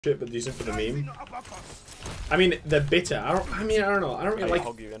shit, but decent for the meme. I mean, they're bitter. I don't know. I don't really like.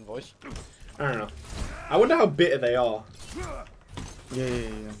 Hug you in voice. I don't know. I wonder how bitter they are. Yeah.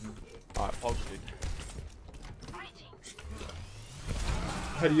 Alright, hug dude.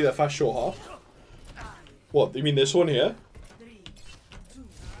 How do you do that fast short half? What? You mean this one here?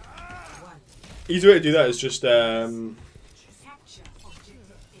 Easy way to do that is just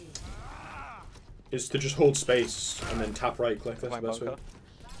is to just hold space and then tap right click. That's the best way.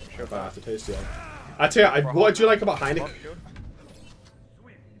 Sure, if I have to taste it. I tell you, what do you like about Heineken?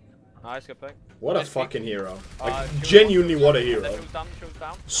 Nice, good pick. What a fucking hero! Like, genuinely, what a hero!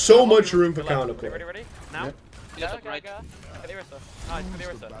 So much room for counterplay. Ready? Now? Yeah, right. Get the Orisa. Nice, get the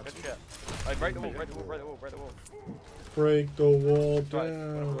Orisa. Good shit. Alright, break the wall, break the wall, break the wall, break the wall. Break the wall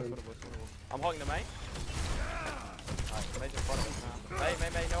down. I'm hogging the mate. Alright, mate's in front of us now.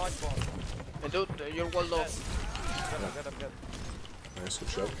 Mate, no ice ball. Hey, dude, you're well low. I'm good. Nice, good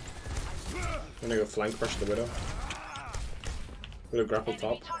shot. I'm gonna go flank pressure the Widow. Widow grapple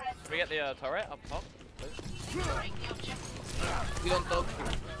top. Can we get the turret up top, please? We don't talk.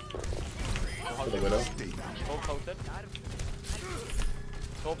 For the Widow. Full coated.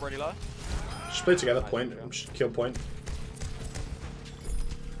 Top pretty low. Just play together, point. Just kill point.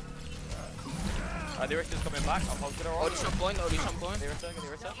 The Orisa's coming back. I'll hold it all. Audition point. Get the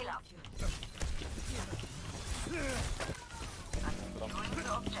Orisa.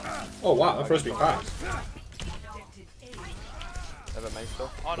 Oh wow, that first beat fast. Have a mate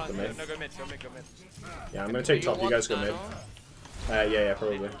still. Oh no, go mid. Yeah, I'm gonna take top, you guys go mid. Yeah,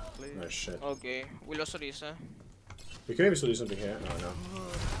 probably. Oh shit. Okay, we lost Orisa. We can maybe still do something here. Oh no.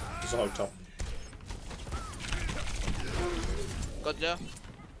 There's a hog top. Got ya.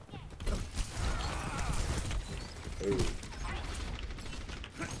 Ooh.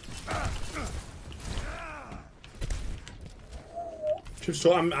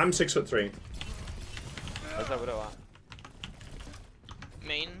 Chipsa, I'm 6'3". Where's that Widow at?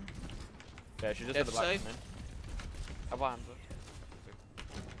 Main. Yeah, she just Left hit the back side. of main. How about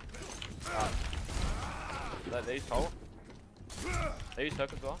Hamza? They use Toll. They use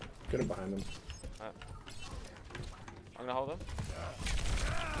Tuck as well. Get him behind them. Alright. I'm gonna hold them.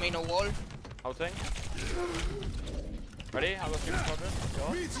 Main no wall. Whole thing. Ready? I'll go through the progress. Go.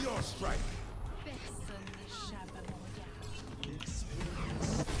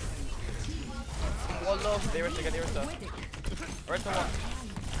 Wall low. Get the Orisa. Orisa one.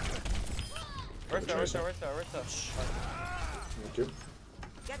 Orisa. Thank you.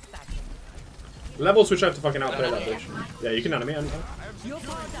 Level switch, I have to fucking outplay that bitch. Yeah, you can enemy. Orisa.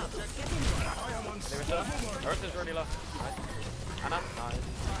 Orisa's really low. Nice. Anna. Nice.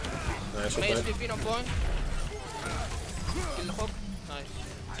 Nice, Main well played. sleeping on point. Kill the hook. Nice.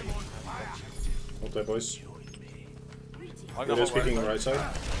 Well played, boys. I'm They're gonna just picking the right side.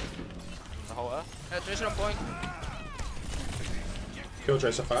 The whole earth. Tracer on point. Kill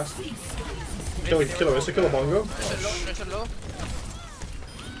Tracer fast. Kill Orisa, kill a Bongo. Tracer low.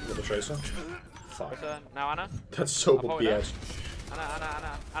 Get the Tracer. Fuck. Orisa. Now Anna. That's so I'm holding BS.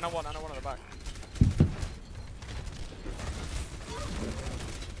 Anna one at the back.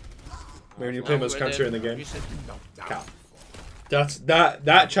 When you play most counter in the game. Reset. Cap. That's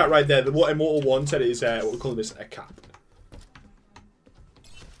that chat right there. What Immortal One said is what we call this a cap.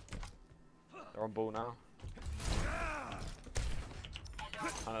 They're on ball now.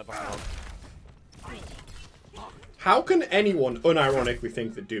 Anna back up. How can anyone unironically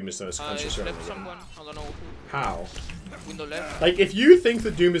think that Doom is the most conscious hero in Left the game? someone. I don't know who. How? Window left. Like, if you think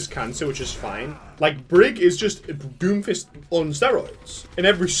that Doom is cancer, which is fine, like, Brig is just Doomfist on steroids. In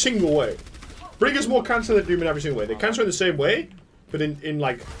every single way. Brig is more cancer than Doom in every single way. They cancer in the same way, but in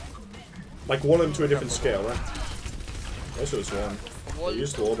like one of them to a different scale, right? Also, it's one. They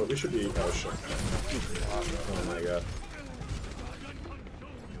used to all, but we should be... Oh, shit. Oh, my God.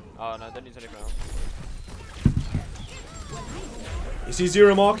 Oh no, don't use anything else. You see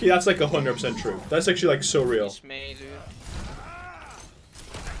Zero Marky? That's like 100% true. That's actually like so real. It's May, dude.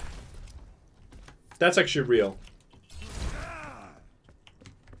 That's actually real.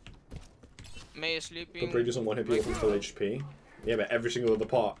 May is sleeping. But Brig doesn't want to hit people from full HP. Yeah, but every single other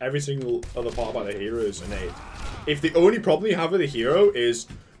part about the hero is innate. If the only problem you have with the hero is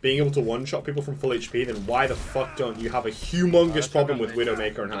being able to one-shot people from full HP, then why the fuck don't you have a humongous problem with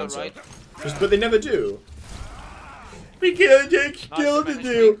Widowmaker and Hanzo? Right. But they never do. We can't take skill to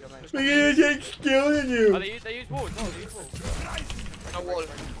do. We can't take skill to Oh, do. they use walls. No, they use walls. No wall.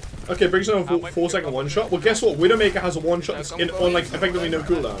 Okay, Briggs on a 4-second one-shot. Well, guess what? Widowmaker has a one-shot that's on like effectively no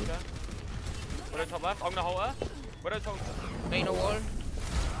cooldown. Widow top left. I'm gonna hold her. Widow top. May no wall.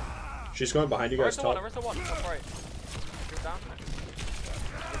 She's going behind you guys top. Orisa one. Top right. Shoot down.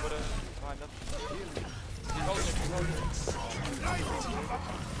 behind us. He's rolling.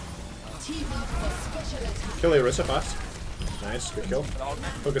 Kill Arissa fast. Nice, good kill.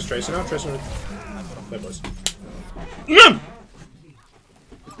 Focus Tracer now. Tracer. There was.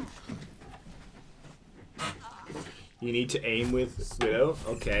 You need to aim with Widow.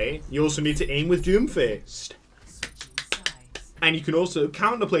 Okay. You also need to aim with Doomfist. And you can also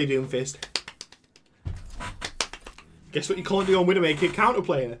counterplay Doomfist. Guess what you can't do on Widowmaker?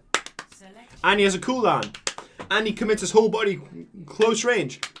 Counterplayer. And he has a cooldown. And he commits his whole body close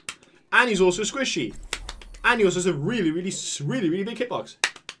range. And he's also squishy. And he also has a really big hitbox.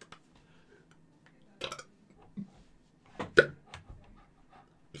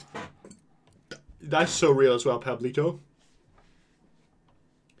 That's so real as well, Pablito.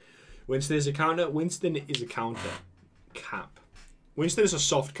 Winston is a counter. Winston is a counter. Cap. Winston is a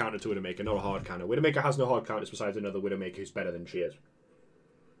soft counter to Widowmaker, not a hard counter. Widowmaker has no hard counters besides another Widowmaker who's better than she is.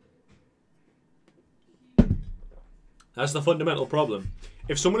 That's the fundamental problem.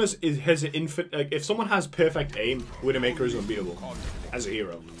 If someone has if someone has perfect aim, Widowmaker is unbeatable as a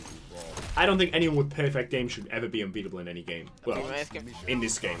hero. I don't think anyone with perfect aim should ever be unbeatable in any game. Well, in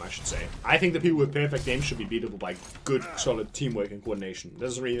this game, I should say. I think that people with perfect aim should be beatable by good, solid teamwork and coordination.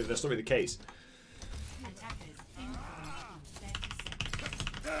 That's not really the case.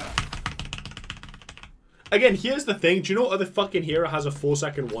 Again, here's the thing. Do you know what other fucking hero has a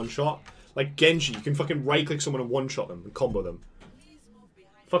 4-second one-shot? Like Genji, you can fucking right-click someone and one-shot them and combo them.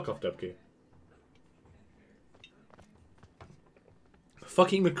 Fuck off, Dubkey.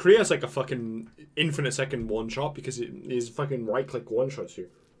 Fucking McCree has like a fucking infinite second one-shot because it is fucking right-click one-shots you.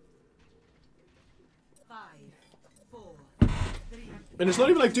 5, 4, 3. And it's not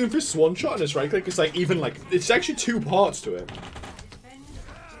even like Doomfist's one-shot and it's right-click. It's like even like it's actually 2 parts to it.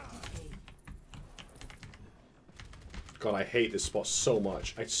 God, I hate this spot so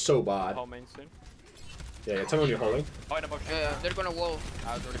much. It's so bad. Whole main soon. Yeah, tell me when you're holding. Oh, no, Yeah, they're gonna wall.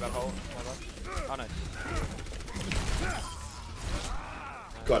 I was already back hole. Oh, no.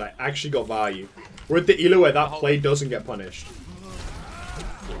 God, I actually got value. We're at the elo where that play doesn't get punished.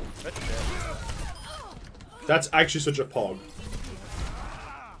 That's actually such a pog.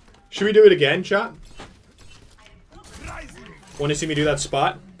 Should we do it again, chat? Want to see me do that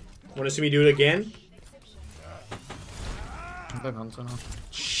spot? Want to see me do it again?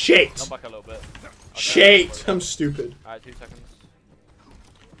 Shit! Come back a little bit. Shit! I'm stupid. Alright, 2 seconds.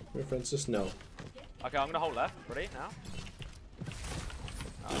 Wait, Francis, no. Okay, I'm gonna hold left. Ready? Now?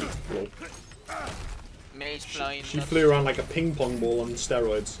 Lol. Mage flying. She flew around like a ping pong ball on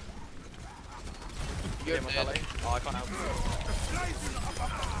steroids. You're Game on dead. Sally. Oh, I can't help.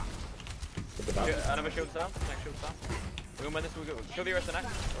 Look at that. Another shield down. Next shield down. We can win this. We'll go. Kill the Orisa next.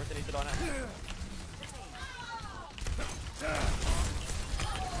 Orisa needs to die next.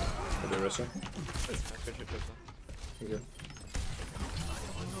 Okay, Rissa. That's good shit, Chipsa. Okay.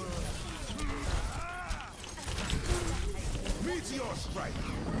 Meteor strike.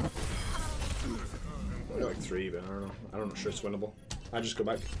 I got like 3, but I don't know. I'm not sure it's winnable. I just go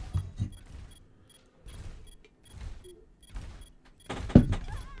back.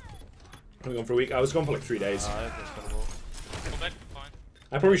 I'm gone for a week. I was gone for like 3 days. That's winnable.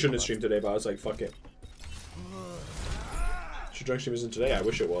 I probably shouldn't have streamed today, but I was like, fuck it. Should drunk stream isn't today? I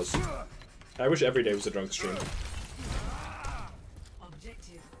wish it was. I wish every day was a drunk stream.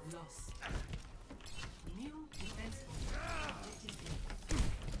 Objective lost. New defense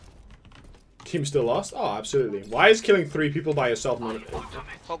Team still lost? Oh, absolutely. Why is killing 3 people by yourself not...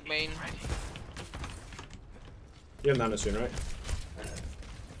 Hog main. You have Nana soon, right?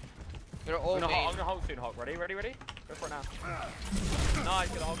 They're all I'm main. gonna hold soon, Hog. Ready? Ready? Ready? Go for it now. Nice,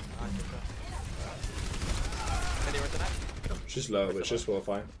 get a Hog. Nice, good shot. Ready, Orisa next? She's low, but she's well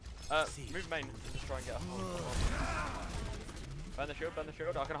fine. Move main. Just try and get a hold. Burn the shield, burn the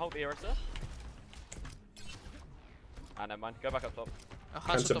shield. I can hold the Orisa. Ah, never mind. Go back up top.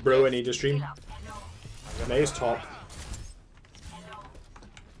 Can't a bro and need to stream. May's top.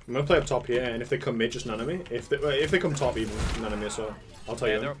 I'm gonna play up top here, and if they come mid, just none of me. If they come top, even none of me as well. I'll tell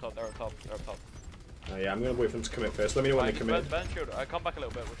Yeah, you. they're up top. They're up top. They're up top. Yeah, I'm gonna wait for them to commit first. Let me know when they commit. Burn shield. Come back a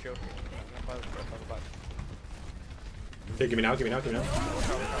little bit with shield. Go back. Okay, give me now, give me now, give me now.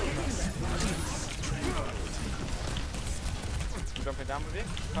 I'm jumping down with you.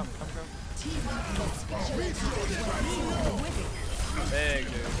 Come. Big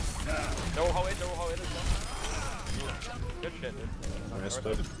dude. Don't hold it. Good shit, dude. Nice,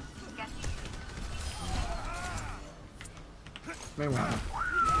 but...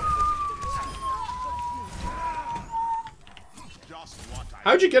 Just what I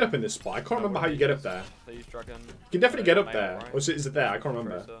How'd you get up in this spot? I can't remember how you get up there. So you struck in. You can definitely get up Main, there. right? Or is it there? I can't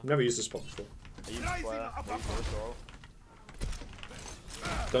remember. Cruiser. I've never used this spot before. I use square. I use horizontal.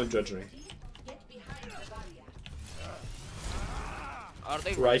 Don't judge me. Are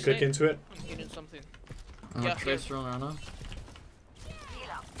they Right click into it. I'm hearing something. Yeah, Tracer on Ana.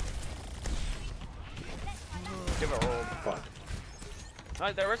 Give it a roll. Fuck.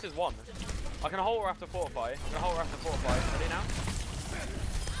 No, there is one. I can hold her after fortify. I'm gonna hold her after fortify. Ready now?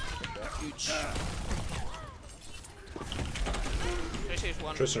 Huge. Tracer is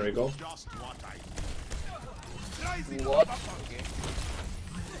one. Tristan Regal. just what I What? Okay.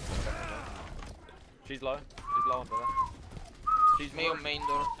 She's low. She's low under there. She's Me on main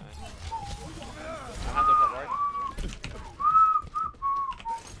door. My hands up right.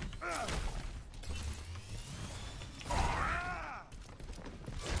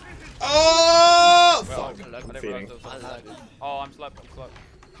 Oh! Well, Fuck. I I'm didn't feeding. realize there was something. Oh, I'm slept. I'm slept.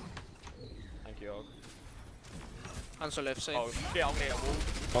 Thank you, Og. Hands left side. Oh shit, I'm gonna get walled.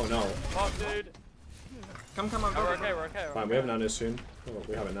 Oh no. Fuck, dude. Come on, Oh, go. we're okay, we're okay. Fine, we have Nana soon. Oh,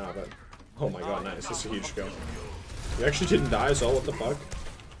 we have it now, but. Oh my god, nice. This is a huge kill. You actually didn't die as well, what the fuck?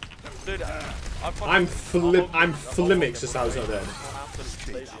 Dude, I'm flummoxed as I was not dead.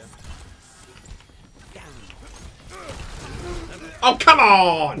 Oh, come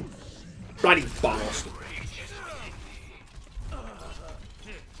on! Bloody bombers.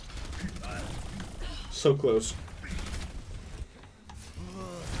 So close.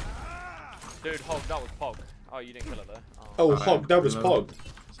 Dude, Hog, that was Pog. Oh, you didn't kill it there. Oh, Hog, that was Pog.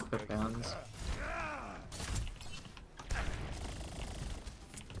 Quick bands.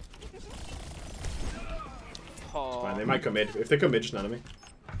 Oh. Fine, they might come mid. If they come mid, just none of me.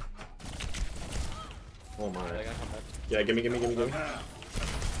 Oh my. They're gonna come back. Yeah, gimme. I'm holding them.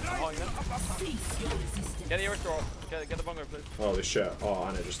 Get the Earth draw. Get the bunker, please. Holy shit. Oh,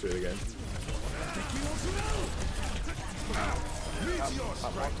 Anna just threw it again.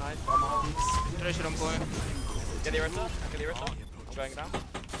 Nice. I'm on. Tracer on point. Get the Earth draw. Get the Earth draw. I'm going down.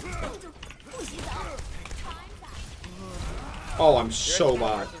 Oh, I'm so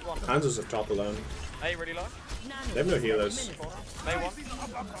bad. Hands up top alone. Hey, really low. They have no healers. May one.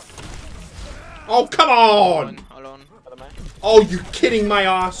 Oh, come on! One alone. For the May. Oh, you kidding my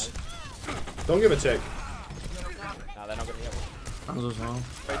ass? Don't give a tick. Nah, they're not gonna get one. Hands as well.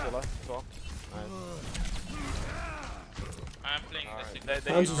 Tracer low as well. Nice. I'm playing Alright. this.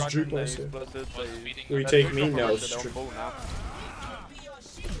 They Hands use is Dragon, juke they monster. use Blizzard, Was they use- speeding. Will you They're take neutral me? from No. Blizzard, they're on ball now.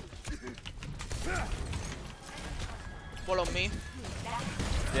 Follow me.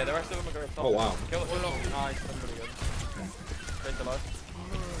 Yeah, the rest of them are going up top. Oh, wow. Kill it. Nice, that's pretty good. Tracer low.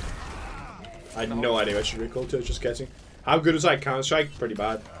 I had no idea what I should recall to. Just guessing. How good was I at Counter Strike? Pretty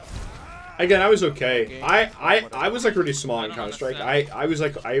bad. Again, I was okay. I was like really smart in Counter Strike.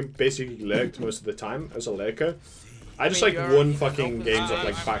 I basically lurked most of the time as a lurker. I just like won fucking games of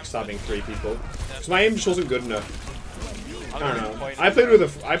like backstabbing 3 people. Because my aim just wasn't good enough. I don't know. I played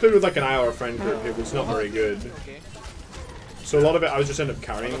with like an IR friend group who was not very good. Okay. So a lot of it I was just end up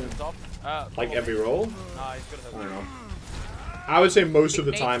carrying like every role. Nice, good I don't know. I would say most of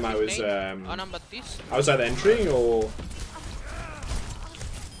the time I was either entering or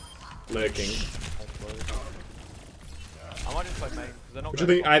lurking. I might just play main, 'cause they're not Which I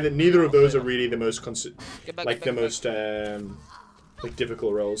very think popular. neither of those are really the most Get back, like get the back, most like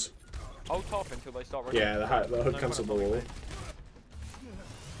difficult roles. Hold top until they start Yeah, the hook comes up the wall.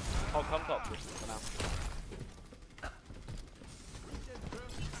 Hold come top just for now.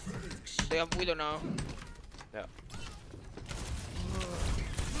 They have Widow now. Yeah.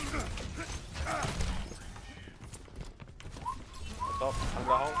 Top, I'm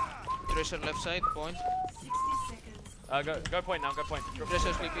gonna hold. Tracer left side, point. Go point now, go point.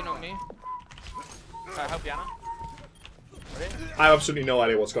 Tracer sleeping on me. Help Yana. Ready? I have absolutely no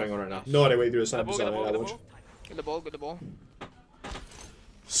idea what's going on right now. No idea what you do with Get the ball, snipers get the on ball, it. get I the watch. ball. Get the ball, get the ball.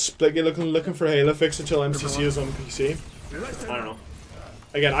 Split looking for Halo fix until MCC is on PC. I don't know.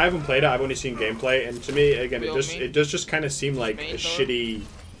 Again, I haven't played it. I've only seen gameplay, and to me, again, it does just kind of seem like a shitty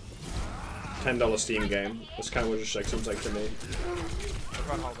 $10 Steam game. That's kind of what it just like seems like to me.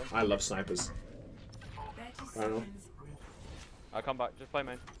 I love snipers. I don't know. I'll come back. Just play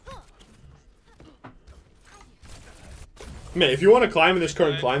main. Mate, if you want to climb in this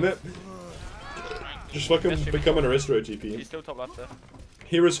current climate, just fucking become an Aristo TP. He's still top left there.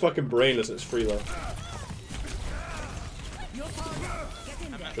 Hero's fucking brainless and it's free though.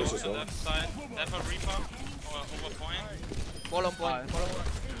 I'm at This the is one. left side. They have a Reaper or over point. Ball on point. Ball on point.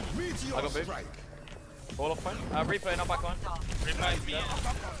 I got boost. Ball off point. Replay, not back line. Reaper is me.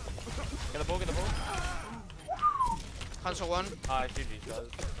 Get the ball, get the ball. Cancel one. GG,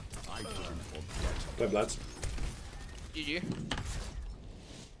 guys. Web lads. GG.